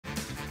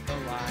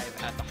alive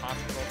at the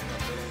hospital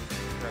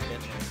for a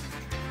bit.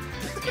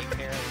 Let's take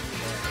care of you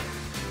there.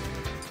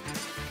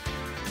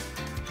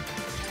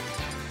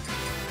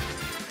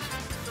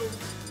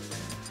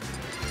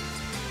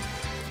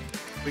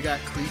 We got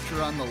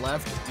Creature on the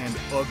left and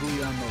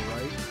Ugly on the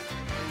right.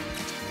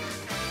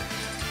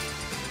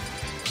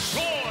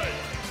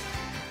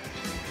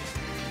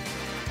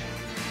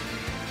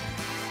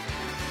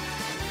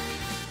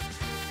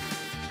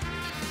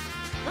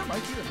 Where am I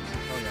here?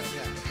 Oh yeah.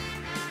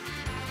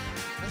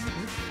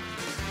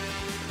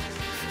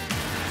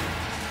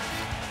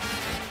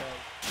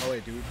 Oh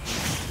wait, dude.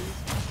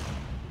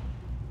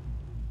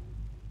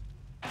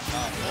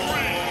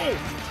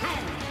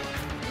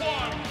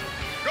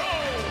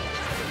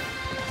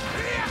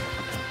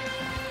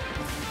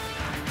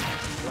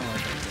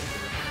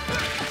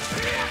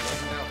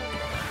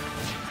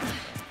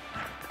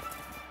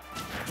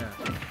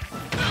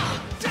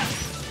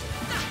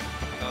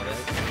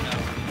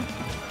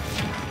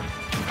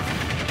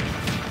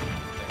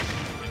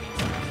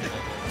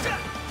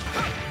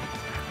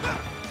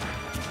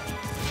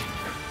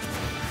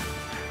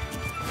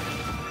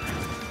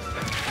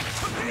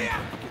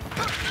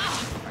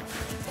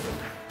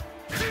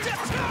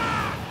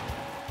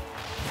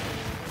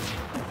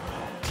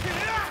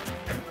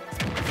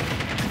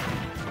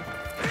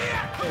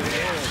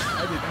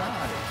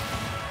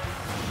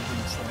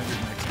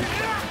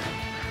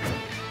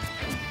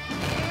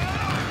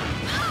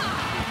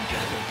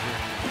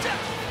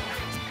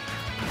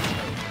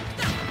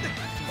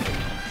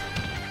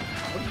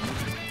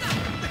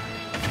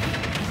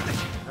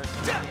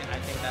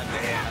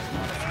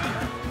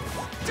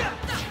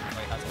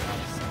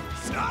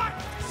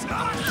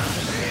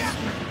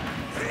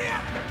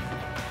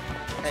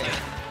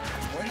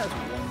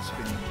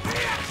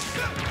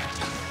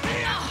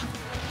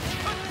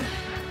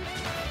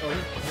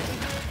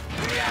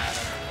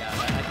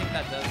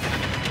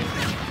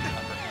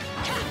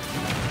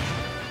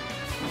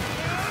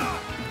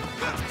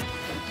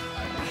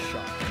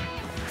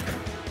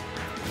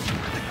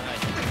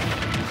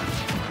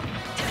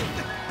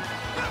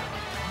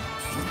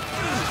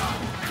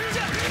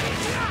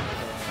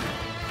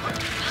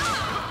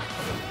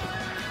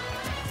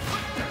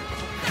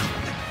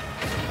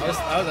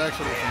 I was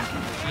actually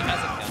thinking. He has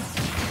a gun.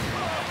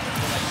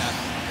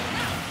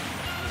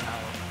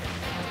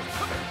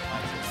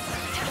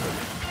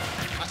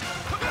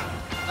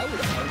 I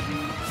would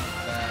argue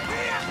that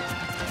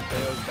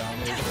Bayo's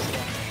download is just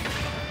like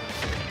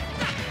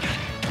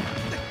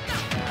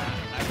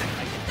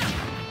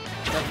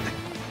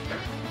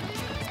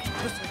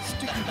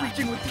sticky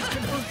reaching with these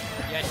conversions.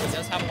 Yeah, she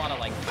does have a lot of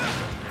like.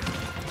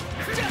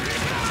 Okay,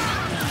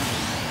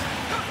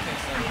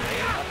 so they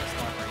have this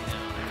one right now.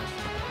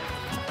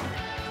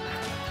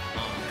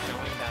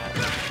 Showing that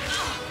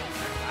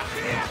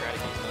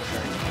strategy is not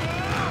very good.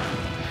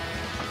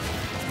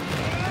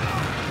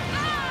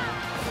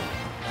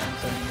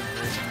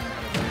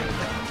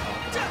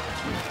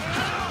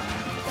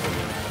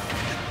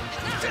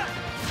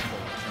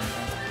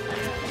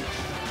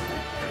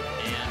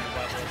 And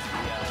what was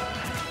the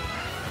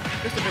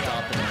Just a bit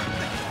optimism.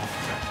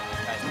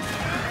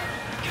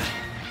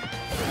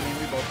 I mean,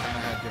 we both kind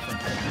of had different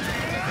techniques.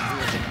 I think we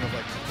were thinking of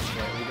like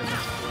slightly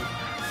different schools.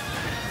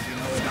 You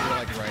know, if you're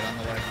like right on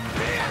the leg,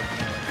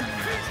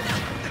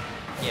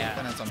 yeah.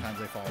 And then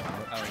sometimes they fall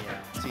out. Oh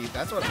yeah. See,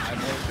 that's what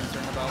I'm most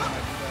concerned about when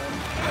I do that.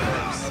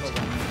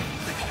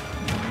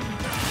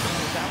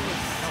 That was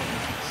oh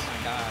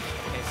my gosh.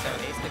 Okay, so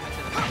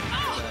Astigmatism is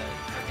the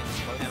freaking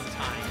slow down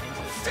time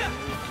into the same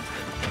move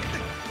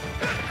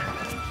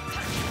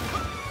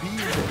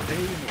into the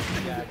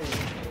yeah,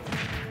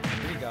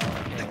 here we go.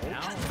 Okay,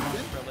 now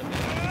for a little bit.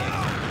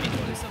 Maybe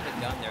we'll do some of the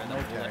gun there and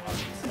they'll bullet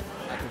armies.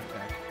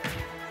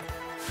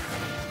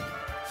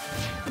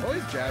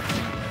 Always jab me.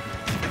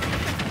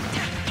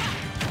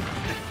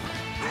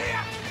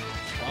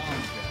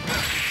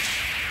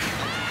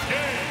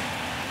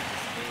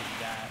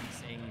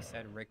 Saying you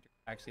said Richter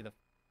actually the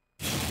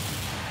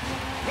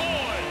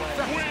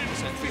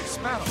wins this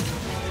battle.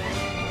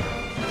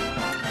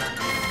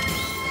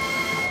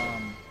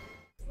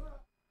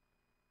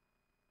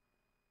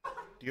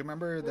 Do you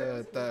remember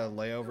the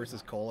Leo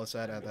versus Cola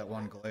set at that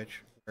one glitch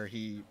where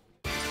he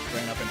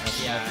ran up and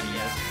S? Yeah.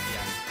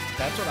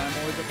 That's what I'm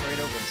always afraid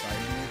of with side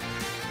move.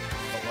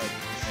 But like,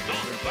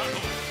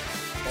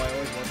 well, I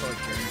always look for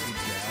like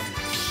guaranteed jab.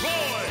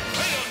 But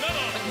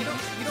you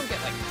don't get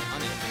like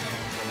punished, you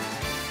know,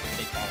 if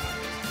they fall out.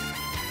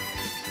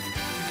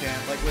 You can,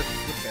 like with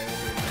Bayo,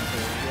 for example,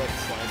 if you like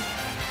slide,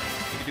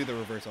 you can do the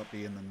reverse up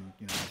B and then,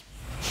 you know.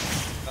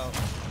 Oh,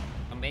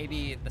 well,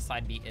 maybe the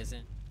side B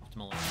isn't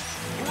optimal.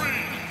 3,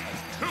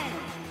 2,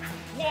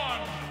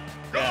 1,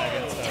 go! Yeah,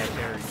 against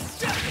carry.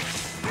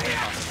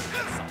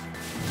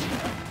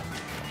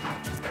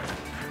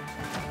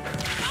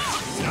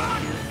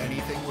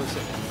 Anything was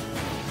it.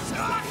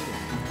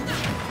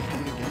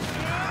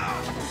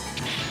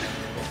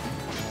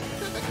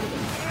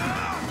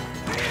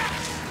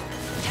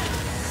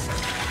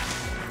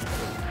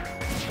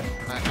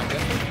 I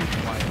guess we keep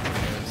quiet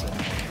because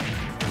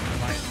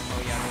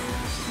Oh yeah,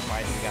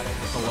 Alright, we got it.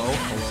 Hello?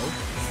 Hello?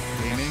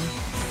 Gaming?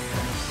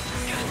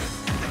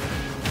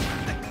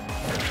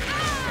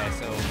 Okay,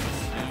 so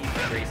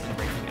Grayson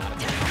breaking out of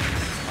the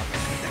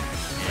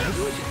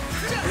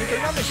Are you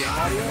turning on the game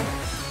audio?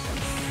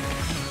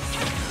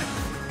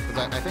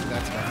 I think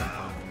that's better.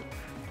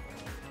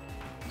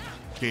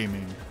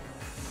 Gaming.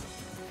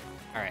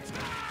 Alright.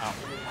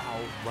 Wow,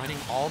 running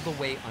all the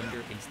way under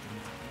instant.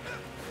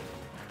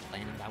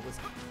 Landon,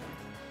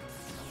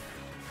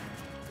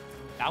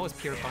 that was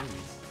pure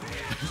fungus.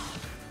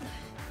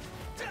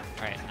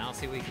 Alright, now let's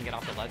see if we can get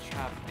off the ledge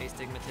trap.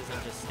 Astigmatism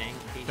just staying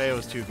patient.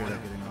 Bayo's too good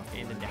at getting off.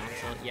 And the down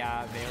tilt.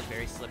 Yeah, Bayo's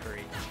very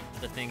slippery.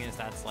 The thing is,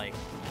 that's like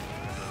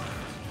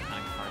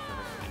kind of hard for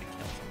her to kind of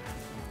kill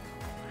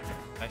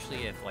sometimes.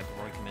 Especially if like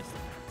Roy commits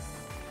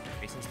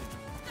Grayson's.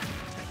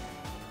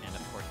 And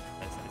of course,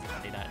 that's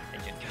that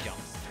engine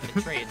jumps.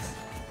 It trades.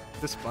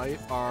 Despite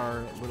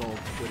our little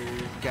Twitter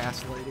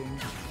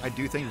gaslighting, I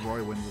do think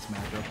Roy wins this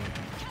matchup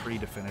like, pretty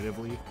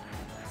definitively.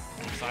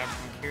 So I'm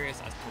curious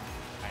as to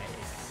why.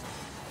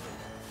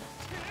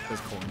 Because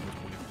Colin was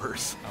way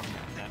worse. Okay,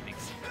 that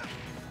makes sense.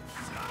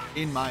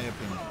 In my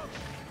opinion.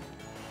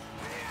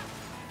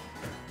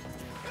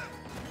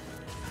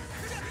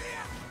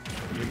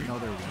 I didn't know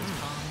there was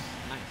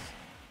Nice.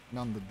 and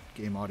on the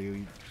game audio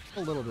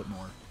a little bit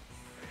more.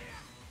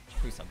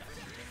 Who said that?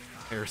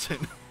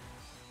 Harrison.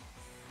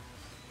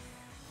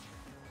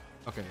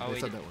 Okay, Oh, they we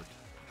said did- that worked.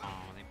 Oh,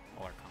 they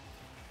pull our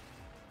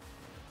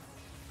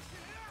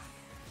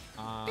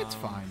comp. It's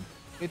fine.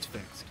 It's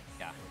fixed.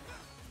 Yeah.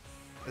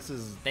 This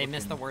is They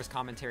missed the looking- worst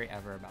commentary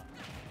ever about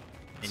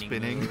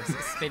Spinning. moves,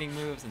 spinning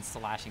moves and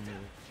slashing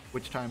moves.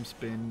 Which time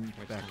spin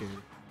Which back time?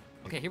 in.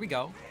 Okay, here we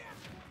go.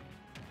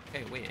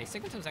 Okay, wait,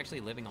 Astigmatism's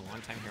actually living a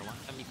long time here.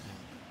 170.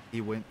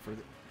 He went for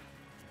the.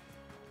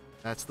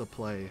 That's the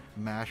play.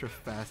 Mash a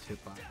fast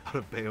hit by out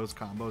of Bayo's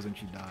combos and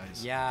she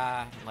dies.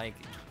 Yeah, like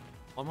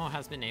Omo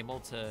has been able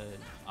to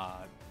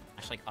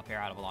actually up air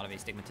out of a lot of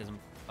Astigmatism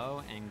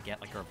and get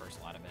like a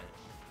reversal out of it.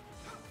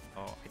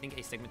 So I think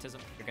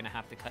Astigmatism, you're gonna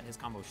have to cut his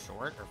combo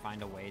short or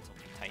find a way to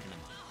like, tighten them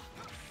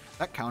up.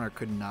 That counter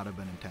could not have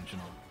been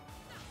intentional.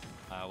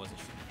 Was it?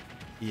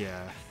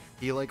 Yeah.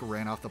 He like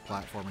ran off the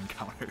platform and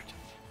countered.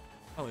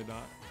 Probably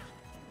not.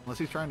 Unless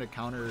he's trying to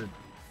counter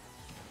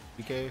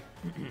PK,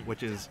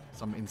 which is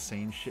some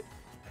insane shit.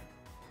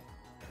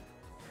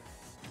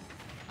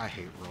 I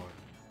hate Roy.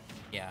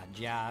 Yeah,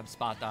 jab,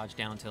 spot dodge,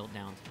 down tilt.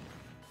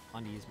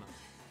 Undies.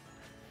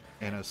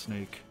 And a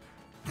snake.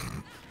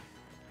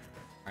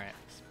 Alright.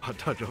 A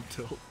touch up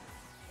tilt.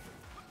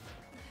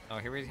 So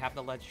here we have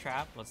the ledge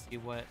trap. Let's see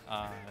what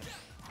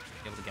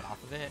be able to get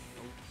off of it.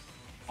 Oh,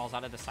 falls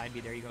out of the side B.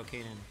 There you go,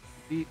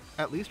 Kaden.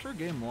 At least for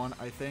game one,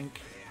 I think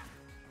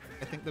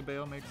the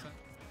Bayo makes sense.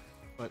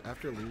 But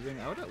after losing,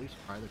 I would at least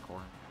try the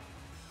core.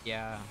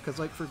 Yeah. Because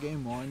like for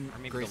game one, Or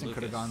maybe Grayson the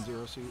could have Lucas. gone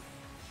zero suit.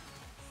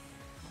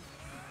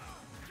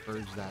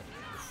 Urge that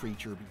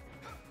creature.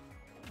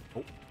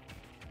 Oh,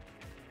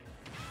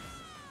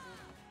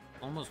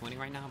 Almost winning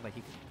right now, but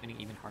he could be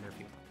winning even harder if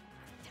he.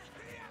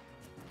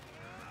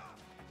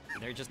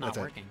 They're just not That's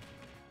it. working.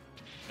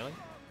 Really?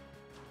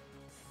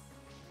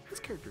 this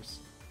character's.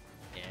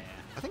 Yeah.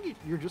 I think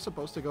you're just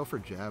supposed to go for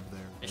jab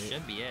there. It Right?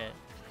 should be it.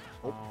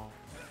 Oh.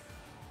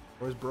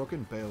 Or is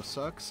broken? Bayo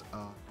sucks.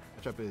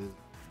 Matchup is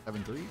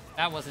 7-3.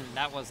 That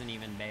wasn't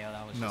even Bayo.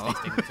 That was just No.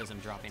 Astigmatism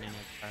dropping in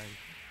a card.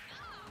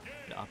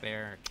 The up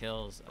air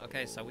kills.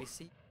 Okay, so we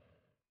see.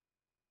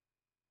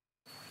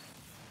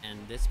 And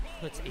this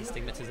puts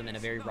Astigmatism in a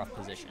very rough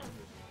position.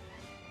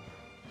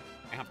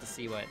 I have to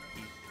see what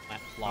he Oh,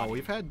 plotted.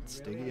 we've had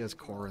Stiggy as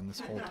core in this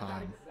whole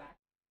time.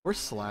 We're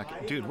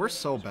slack. Dude, we're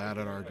so bad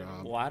at our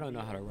job. Well, I don't know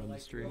how to run the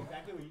stream.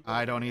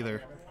 I don't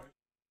either.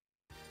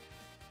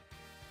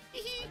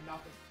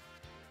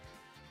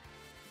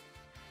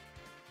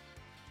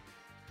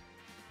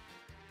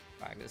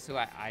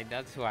 Right,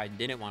 that's who I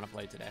didn't want to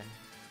play today.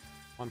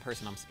 One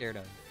person I'm scared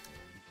of.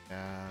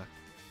 Yeah.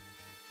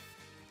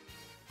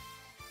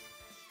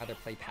 Rather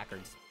play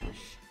Packard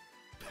Smash.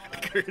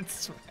 Packard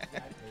smash.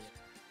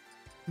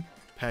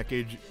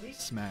 Package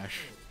smash.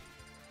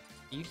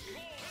 You,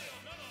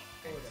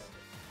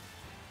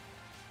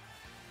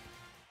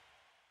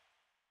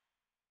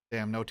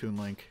 Damn, no Toon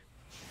Link.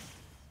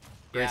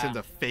 Grayson's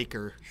a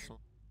faker.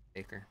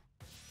 Baker.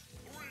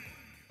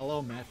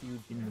 Hello, Matthew.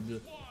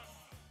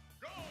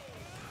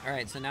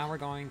 Alright, so now we're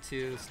going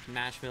to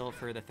Smashville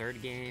for the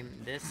third game.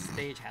 This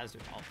stage has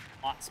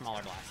a lot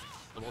smaller blasts.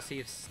 So we'll see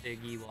if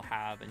Stiggy will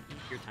have an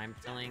easier time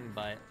killing,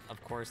 but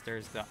of course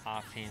there's the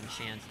offhand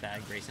chance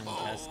that Grayson will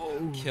just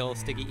kill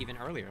Stiggy even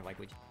earlier, like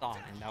we just saw,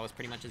 and that was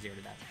pretty much a 0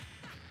 to death.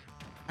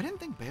 I didn't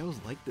think Bayo's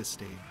like this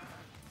stage.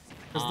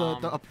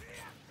 Because the up.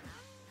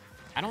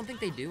 I don't think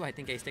they do. I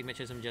think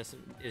Astigmatism just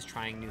is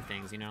trying new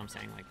things, you know what I'm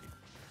saying?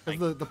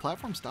 Because the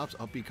platform stops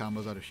up B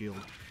combos out of shield.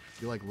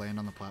 You like land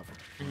on the platform.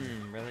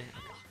 Really? Okay.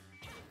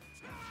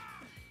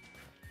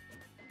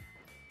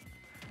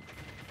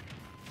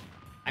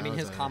 I mean, That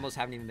his was combos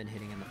haven't even been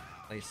hitting in the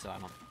place, so I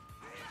don't.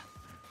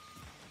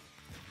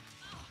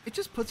 It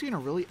just puts you in a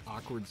really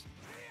awkward.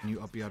 and you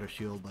up out a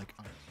shield like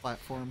on a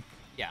platform.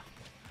 Yeah.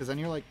 Because then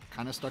you're like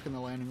kind of stuck in the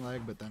landing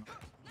leg, but then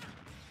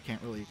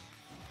can't really.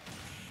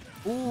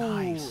 Ooh,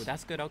 Nice.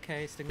 that's good.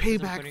 Okay,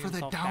 Astigmatism Payback putting for the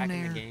himself down back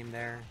in air. the game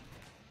there.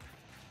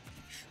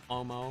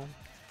 Omo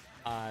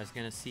is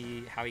gonna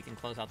see how he can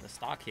close out the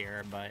stock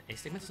here, but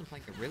Astigmatism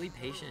playing really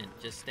patient,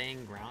 just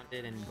staying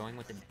grounded and going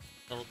with the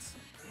tilts.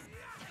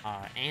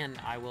 And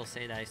I will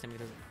say that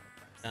Astigmatism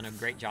done a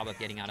great job of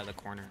getting out of the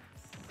corner.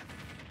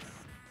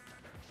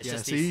 It's Yeah,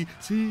 just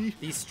see?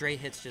 these straight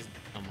hits just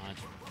so much.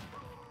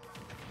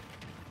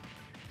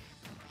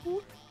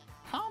 Ooh,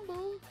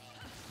 combo.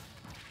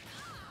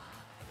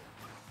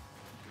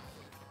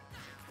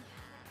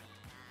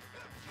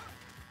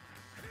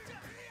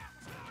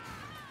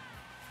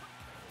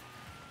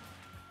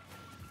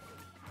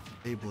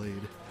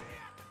 Beyblade.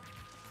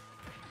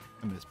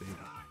 I miss Beyblade.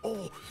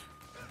 Oh!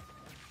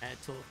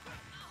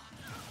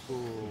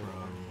 Ooh,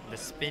 the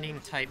spinning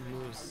type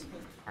moves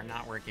are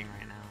not working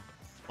right now.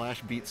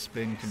 Flash beat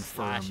spin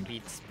confirmed. Slash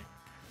beat spin.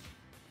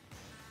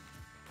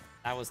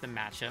 That was the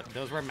matchup.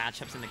 Those were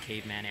matchups in the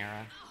caveman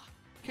era.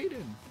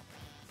 Kaden.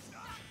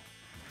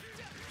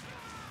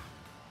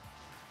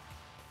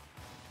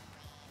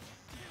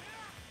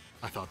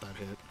 I thought that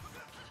hit.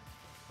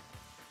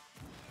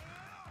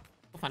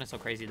 I find it so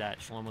crazy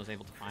that Shalom was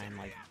able to find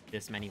like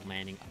this many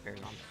landing up airs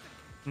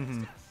on.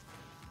 Mm-hmm.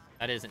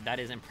 That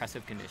is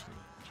impressive conditioning.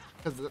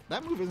 Because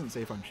that move isn't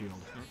safe on shield.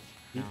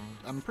 No.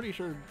 I'm pretty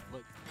sure,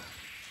 like...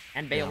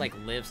 And Bayo Yeah. like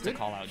lives to Good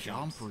call out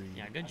jump jumps. read.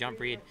 Yeah, good jump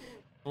read.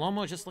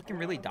 Shalomo just looking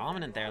really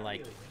dominant there,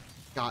 like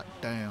God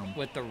damn.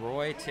 with the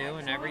Roy too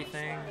and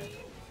everything.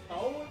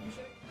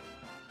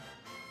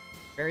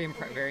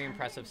 Very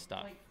impressive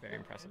stuff. Very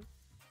impressive.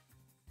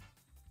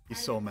 He's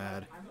so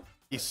mad.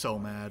 He's so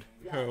mad.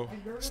 Who?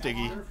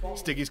 Stiggy.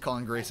 Stiggy's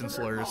calling Grayson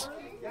slurs.